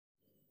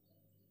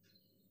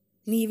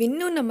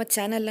ನೀವಿನ್ನೂ ನಮ್ಮ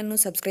ಚಾನಲನ್ನು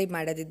ಸಬ್ಸ್ಕ್ರೈಬ್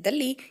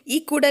ಮಾಡದಿದ್ದಲ್ಲಿ ಈ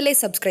ಕೂಡಲೇ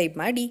ಸಬ್ಸ್ಕ್ರೈಬ್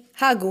ಮಾಡಿ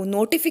ಹಾಗೂ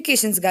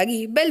ನೋಟಿಫಿಕೇಷನ್ಸ್ಗಾಗಿ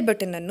ಬೆಲ್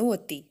ಬಟನ್ ಅನ್ನು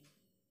ಒತ್ತಿ.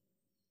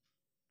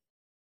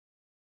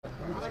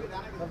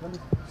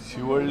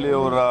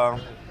 ಶಿವಳ್ಳಿಯವರ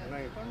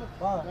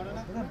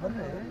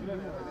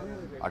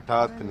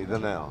ಹಠಾತ್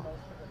ನಿಧನ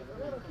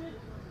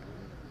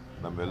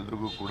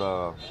ನಮ್ಮೆಲ್ರಿಗೂ ಕೂಡ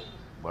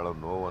ಬಹಳ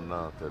ನೋವನ್ನು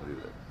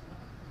ತಡೆದಿದೆ.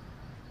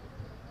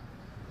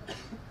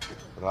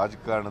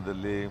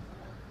 ರಾಜಕಾರಣದಲ್ಲಿ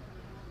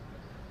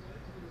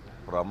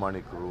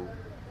ಪ್ರಾಮಾಣಿಕರು,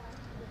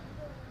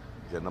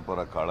 ಜನಪರ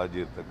ಕಾಳಜಿ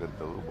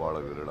ಇರ್ತಕ್ಕಂಥವ್ರು ಭಾಳ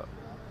ವಿರಳ.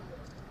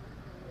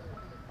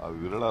 ಆ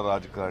ವಿರಳ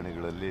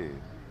ರಾಜಕಾರಣಿಗಳಲ್ಲಿ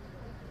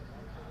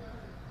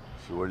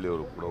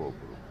ಶಿವಳ್ಳಿಯವರು ಕೂಡ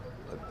ಒಬ್ಬರು.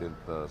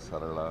 ಅತ್ಯಂತ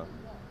ಸರಳ,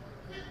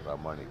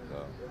 ಪ್ರಾಮಾಣಿಕ,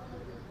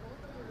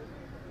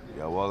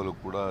 ಯಾವಾಗಲೂ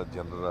ಕೂಡ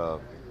ಜನರ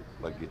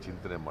ಬಗ್ಗೆ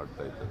ಚಿಂತನೆ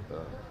ಮಾಡ್ತಾ ಇದ್ದಂಥ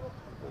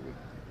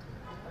ವ್ಯಕ್ತಿ.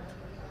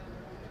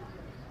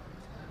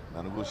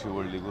 ನನಗೂ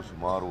ಶಿವಳ್ಳಿಗೂ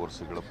ಸುಮಾರು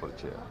ವರ್ಷಗಳ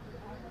ಪರಿಚಯ,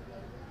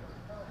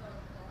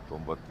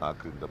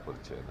 94ರಿಂದ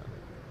ಪರಿಚಯ ನನಗೆ.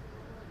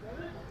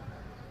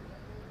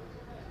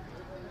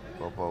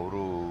 ಪಾಪ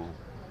ಅವರು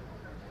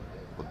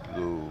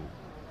ಮೊದಲು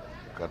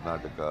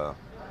ಕರ್ನಾಟಕ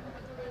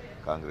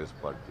ಕಾಂಗ್ರೆಸ್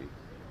ಪಾರ್ಟಿ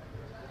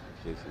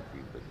KCP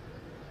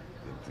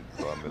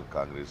ನಿಂತಿತ್ತು. ಆಮೇಲೆ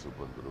ಕಾಂಗ್ರೆಸ್ಸು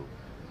ಬಂದರು,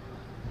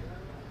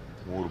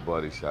 3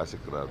 ಬಾರಿ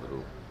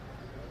ಶಾಸಕರಾದರು.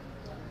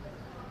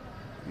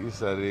 ಈ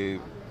ಸಾರಿ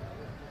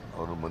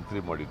ಅವರು ಮಂತ್ರಿ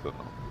ಮಾಡಿದ್ದು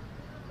ನಾವು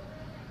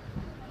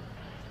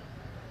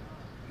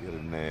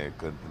 2ನೇ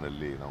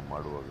ಕಂತಿನಲ್ಲಿ ನಾವು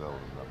ಮಾಡುವಾಗ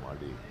ಅವ್ರನ್ನ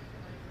ಮಾಡಿ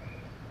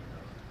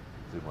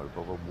ಮಂತ್ರಿ ಮಾಡಿ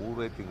ಪಾಪ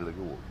 3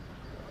 ತಿಂಗಳಿಗೆ ಹೋಗಿ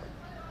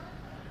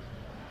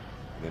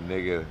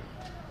ನಿನ್ನೆಗೆ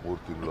 3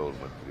 ತಿಂಗಳು ಅವ್ರ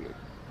ಮಂತ್ರಿ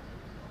ಆಗಿ.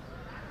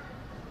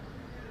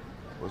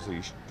 ಹೊಸ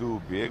ಇಷ್ಟು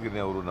ಬೇಗನೆ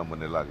ಅವರು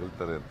ನಮ್ಮನ್ನೆಲ್ಲ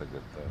ಅಗಲ್ತಾರೆ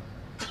ಅಂತಕ್ಕಂಥ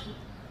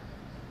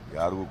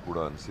ಯಾರಿಗೂ ಕೂಡ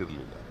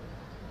ಅನಿಸಿರಲಿಲ್ಲ.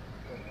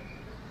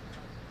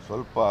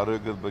 ಸ್ವಲ್ಪ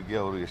ಆರೋಗ್ಯದ ಬಗ್ಗೆ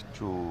ಅವರು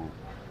ಎಷ್ಟು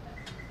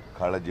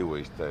ಕಾಳಜಿ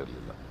ವಹಿಸ್ತಾ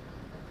ಇರಲಿಲ್ಲ.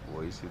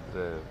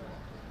 ವಹಿಸಿದ್ರೆ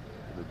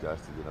ಇದು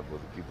ಜಾಸ್ತಿ ದಿನ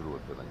ಬದುಕಿದ್ರು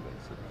ಅಂತ ನನಗೆ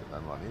ಅನಿಸುತ್ತೆ.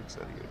 ನಾನು ಅನೇಕ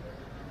ಸಾರಿ ಹೇಳಿದ್ದೆ,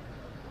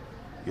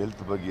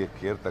 ಹೆಲ್ತ್ ಬಗ್ಗೆ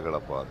ಕೇರ್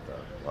ತಗೊಳಪ್ಪ ಅಂತ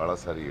ಭಾಳ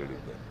ಸಾರಿ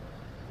ಹೇಳಿದ್ದೆ.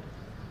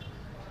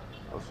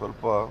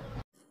 ಸ್ವಲ್ಪ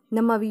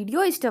ನಮ್ಮ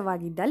ವಿಡಿಯೋ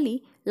ಇಷ್ಟವಾಗಿದ್ದಲ್ಲಿ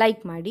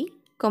ಲೈಕ್ ಮಾಡಿ,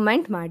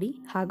 ಕಮೆಂಟ್ ಮಾಡಿ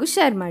ಹಾಗೂ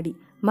ಶೇರ್ ಮಾಡಿ.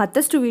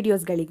 ಮತ್ತಷ್ಟು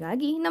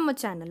ವಿಡಿಯೋಸ್ಗಳಿಗಾಗಿ ನಮ್ಮ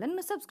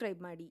ಚಾನಲನ್ನು ಸಬ್ಸ್ಕ್ರೈಬ್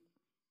ಮಾಡಿ.